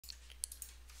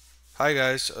Hi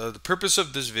guys, the purpose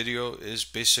of this video is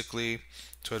basically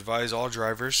to advise all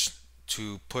drivers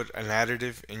to put an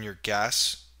additive in your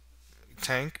gas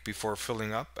tank before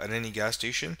filling up at any gas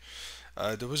station.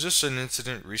 There was just an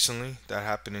incident recently that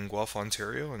happened in Guelph,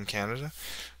 Ontario in Canada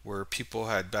where people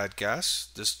had bad gas.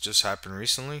 This just happened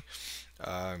recently.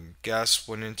 Gas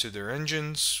went into their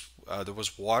engines. There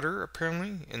was water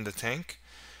apparently in the tank.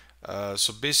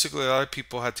 So basically a lot of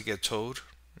people had to get towed.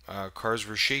 Cars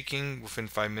were shaking within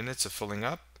 5 minutes of filling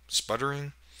up,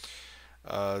 sputtering.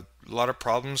 A lot of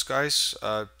problems, guys.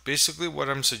 Basically, what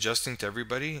I'm suggesting to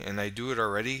everybody, and I do it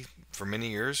already for many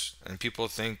years, and people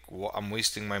think, well, I'm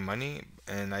wasting my money,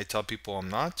 and I tell people I'm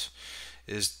not,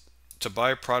 is to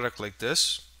buy a product like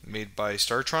this made by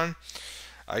Startron.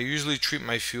 I usually treat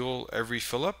my fuel every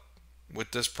fill up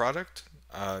with this product.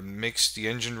 Makes the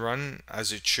engine run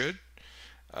as it should.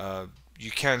 Uh, you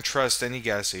can't trust any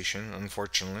gas station,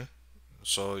 unfortunately.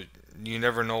 So you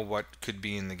never know what could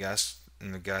be in the gas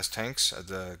tanks at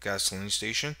the gasoline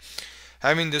station.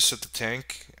 Having this at the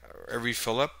tank every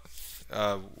fill up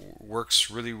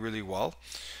works really well.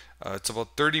 It's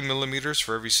about 30 millimeters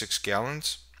for every 6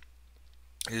 gallons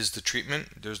is the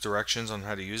treatment. There's directions on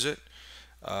how to use it.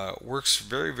 Works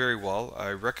very well.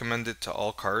 I recommend it to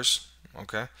all cars.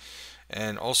 Okay.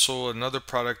 And also another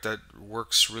product that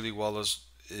works really well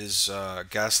is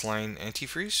gas line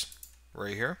antifreeze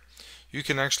right here. You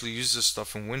can actually use this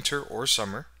stuff in winter or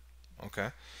summer. Okay.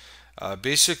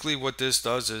 Basically, what this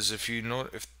does is if you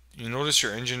notice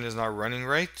your engine is not running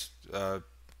right,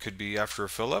 could be after a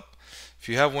fill up. If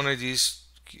you have one of these,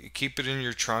 keep it in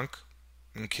your trunk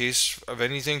in case of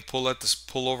anything. Pull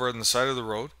over on the side of the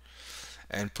road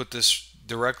and put this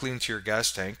directly into your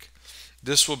gas tank.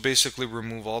 This will basically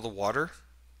remove all the water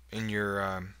in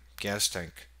your gas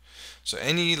tank. So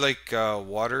any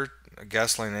water,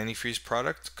 gasoline antifreeze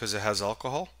product, because it has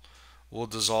alcohol, will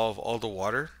dissolve all the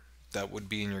water that would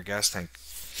be in your gas tank.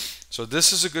 So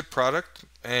this is a good product,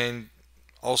 and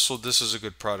also this is a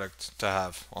good product to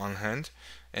have on hand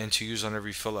and to use on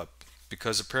every fill up,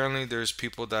 because apparently there's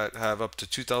people that have up to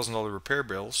 $2,000 repair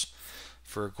bills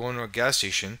for going to a gas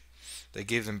station that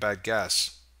gave them bad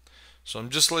gas. So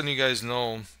I'm just letting you guys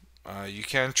know you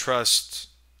can't trust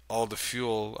all the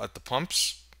fuel at the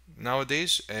pumps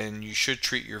nowadays, and you should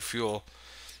treat your fuel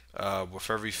with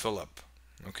every fill up.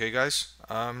 Okay, guys?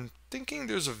 I'm thinking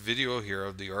there's a video here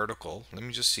of the article. Let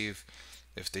me just see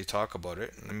if they talk about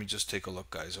it. Let me just take a look,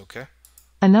 guys, okay?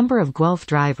 A number of Guelph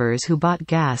drivers who bought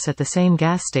gas at the same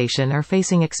gas station are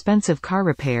facing expensive car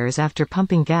repairs after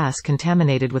pumping gas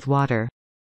contaminated with water.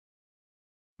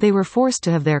 They were forced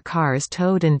to have their cars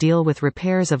towed and deal with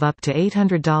repairs of up to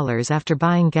 $800 after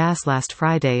buying gas last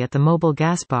Friday at the Mobil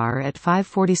gas bar at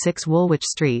 546 Woolwich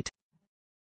Street.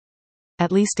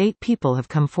 At least 8 people have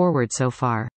come forward so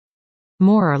far.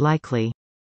 More are likely.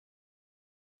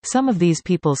 Some of these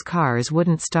people's cars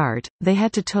wouldn't start, they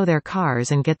had to tow their cars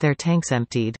and get their tanks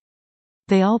emptied.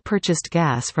 They all purchased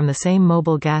gas from the same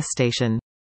Mobil gas station.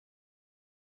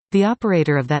 The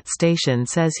operator of that station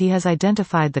says he has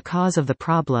identified the cause of the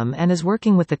problem and is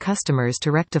working with the customers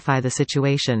to rectify the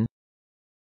situation.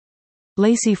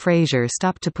 Lacey Fraser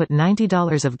stopped to put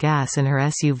 $90 of gas in her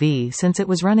SUV since it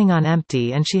was running on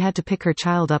empty and she had to pick her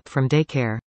child up from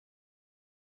daycare.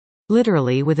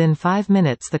 Literally within 5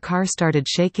 minutes the car started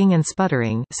shaking and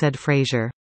sputtering, said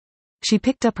Fraser. She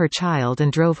picked up her child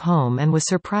and drove home and was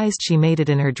surprised she made it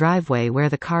in her driveway where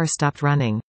the car stopped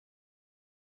running.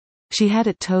 She had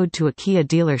it towed to a Kia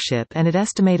dealership and it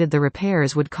estimated the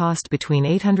repairs would cost between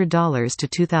 $800 to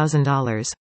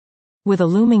 $2,000. With a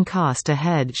looming cost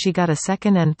ahead, she got a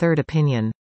second and third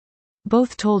opinion.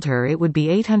 Both told her it would be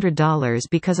 $800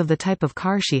 because of the type of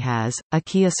car she has, a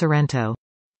Kia Sorento.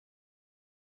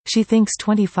 She thinks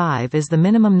 25 is the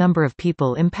minimum number of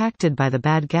people impacted by the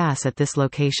bad gas at this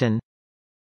location.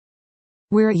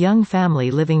 We're a young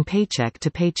family living paycheck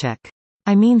to paycheck.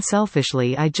 I mean,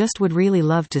 selfishly, I just would really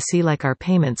love to see our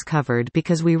payments covered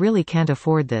because we really can't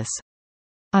afford this.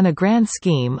 On a grand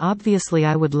scheme, obviously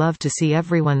I would love to see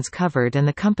everyone's covered and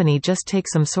the company just take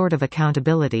some sort of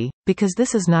accountability, because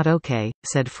this is not okay,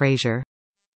 said Fraser.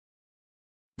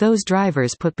 Those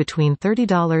drivers put between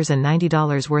 $30 and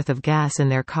 $90 worth of gas in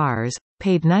their cars,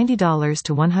 paid $90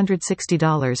 to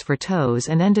 $160 for tows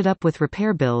and ended up with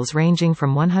repair bills ranging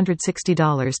from $160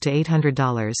 to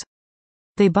 $800.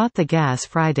 They bought the gas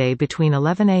Friday between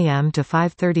 11 a.m. to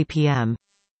 5:30 p.m.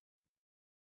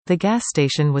 The gas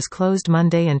station was closed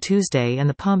Monday and Tuesday and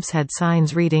the pumps had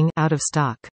signs reading, "Out of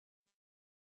stock."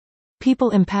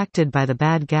 People impacted by the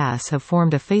bad gas have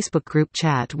formed a Facebook group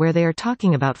chat where they are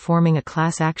talking about forming a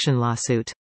class action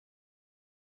lawsuit.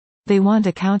 They want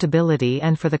accountability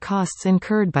and for the costs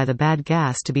incurred by the bad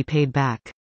gas to be paid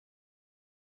back.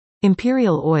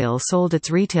 Imperial Oil sold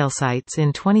its retail sites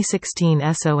in 2016.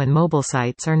 Esso and Mobil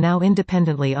sites are now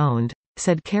independently owned,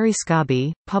 said Kerry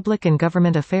Scobie, Public and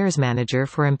Government Affairs Manager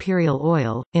for Imperial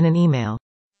Oil, in an email.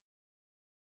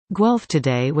 Guelph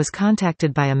Today was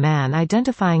contacted by a man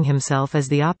identifying himself as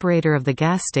the operator of the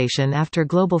gas station after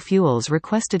Global Fuels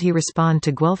requested he respond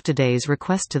to Guelph Today's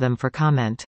request to them for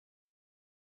comment.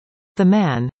 The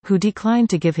man, who declined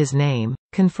to give his name,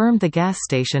 confirmed the gas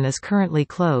station is currently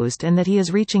closed and that he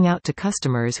is reaching out to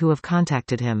customers who have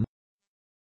contacted him.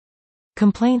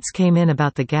 Complaints came in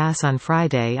about the gas on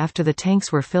Friday after the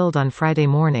tanks were filled on Friday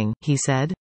morning, he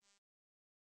said.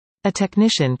 A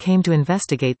technician came to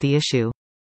investigate the issue.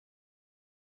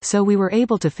 So we were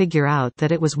able to figure out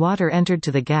that it was water entered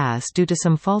to the gas due to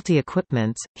some faulty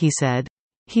equipments, he said.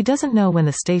 He doesn't know when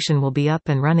the station will be up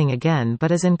and running again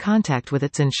but is in contact with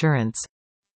its insurance.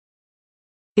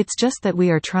 It's just that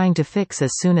we are trying to fix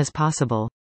as soon as possible.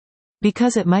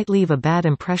 Because it might leave a bad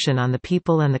impression on the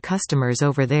people and the customers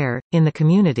over there, in the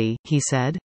community, he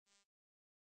said.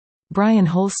 Brian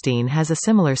Holstein has a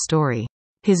similar story.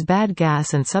 His bad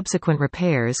gas and subsequent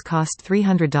repairs cost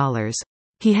 $300.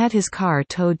 He had his car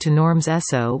towed to Norm's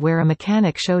Esso where a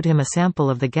mechanic showed him a sample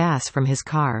of the gas from his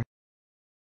car.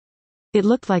 It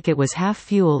looked like it was half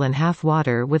fuel and half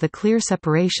water with a clear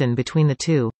separation between the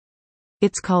two.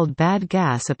 It's called bad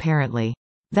gas apparently.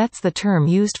 That's the term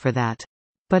used for that.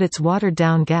 But it's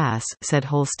watered-down gas, said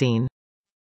Holstein.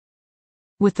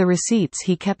 With the receipts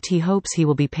he kept he hopes he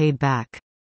will be paid back.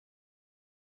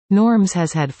 Norm's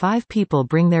has had 5 people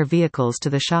bring their vehicles to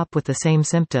the shop with the same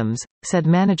symptoms, said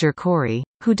manager Corey,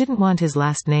 who didn't want his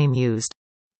last name used.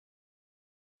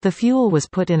 The fuel was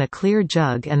put in a clear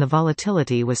jug and the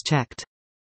volatility was checked.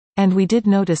 And we did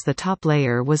notice the top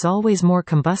layer was always more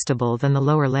combustible than the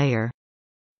lower layer.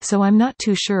 So I'm not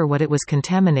too sure what it was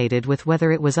contaminated with,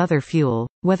 whether it was other fuel,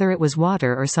 whether it was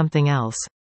water or something else.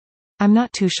 I'm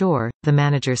not too sure, the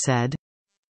manager said.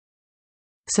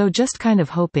 So just kind of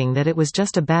hoping that it was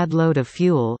just a bad load of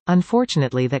fuel,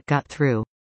 unfortunately, that got through.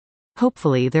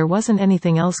 Hopefully there wasn't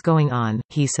anything else going on,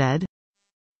 he said.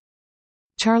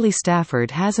 Charlie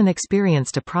Stafford hasn't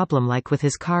experienced a problem like with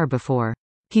his car before.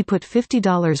 He put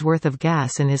 $50 worth of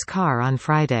gas in his car on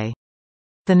Friday.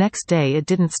 The next day it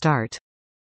didn't start.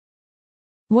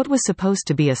 What was supposed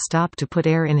to be a stop to put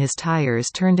air in his tires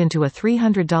turned into a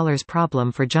 $300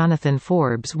 problem for Jonathan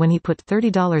Forbes when he put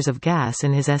 $30 of gas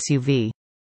in his SUV.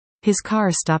 His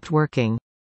car stopped working.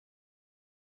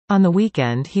 On the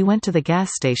weekend he went to the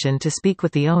gas station to speak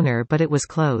with the owner but it was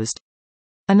closed.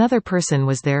 Another person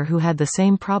was there who had the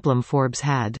same problem Forbes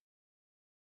had.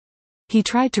 He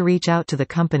tried to reach out to the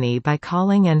company by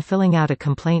calling and filling out a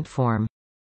complaint form.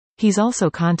 He's also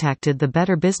contacted the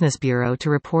Better Business Bureau to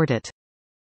report it.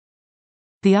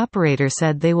 The operator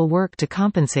said they will work to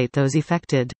compensate those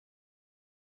affected.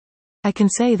 I can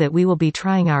say that we will be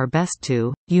trying our best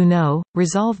to,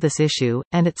 resolve this issue,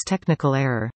 and its technical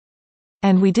error.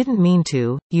 And we didn't mean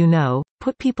to,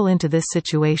 put people into this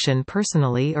situation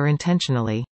personally or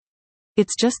intentionally.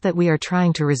 It's just that we are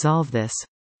trying to resolve this.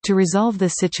 To resolve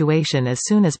this situation as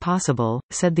soon as possible,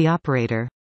 said the operator.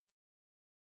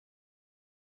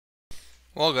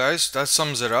 Well guys, that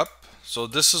sums it up. So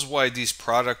this is why these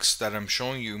products that I'm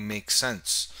showing you make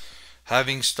sense.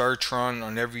 Having StarTron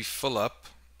on every fill up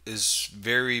is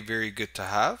very, very good to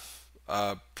have.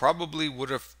 Probably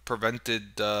would have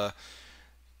prevented the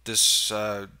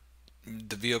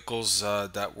vehicles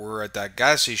that were at that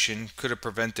gas station could have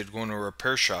prevented going to a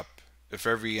repair shop if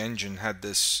every engine had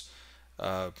this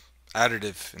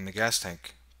additive in the gas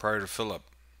tank prior to fill up.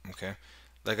 Okay,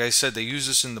 like I said, they use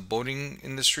this in the boating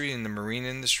industry, in the marine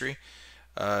industry.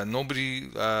 Nobody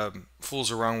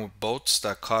fools around with boats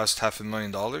that cost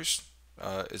 $500,000.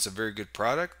 It's a very good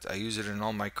product. I use it in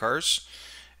all my cars,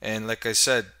 and like I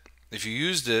said, if you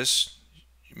use this,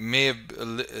 you may have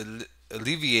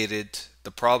alleviated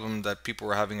the problem that people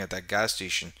were having at that gas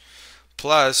station.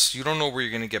 Plus, you don't know where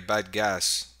you're going to get bad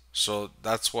gas, so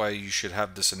that's why you should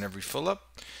have this in every fill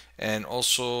up. And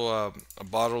also, a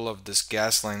bottle of this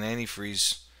Gasline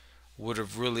antifreeze would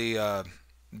have really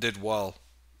did well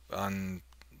on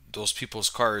those people's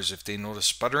cars. If they noticed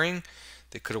sputtering,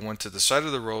 they could have went to the side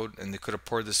of the road and they could have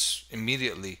poured this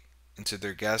immediately into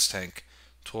their gas tank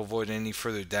to avoid any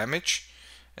further damage,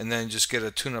 and then just get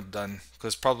a tune-up done,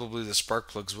 because probably the spark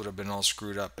plugs would have been all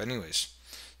screwed up anyways.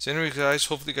 So anyway guys,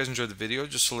 hopefully you guys enjoyed the video.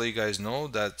 Just to let you guys know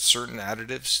that certain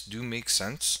additives do make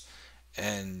sense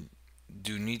and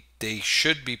they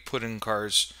should be put in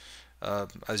cars.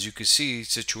 As you can see,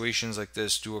 situations like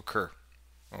this do occur.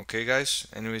 Okay, guys?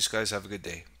 Anyways, guys, have a good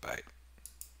day. Bye.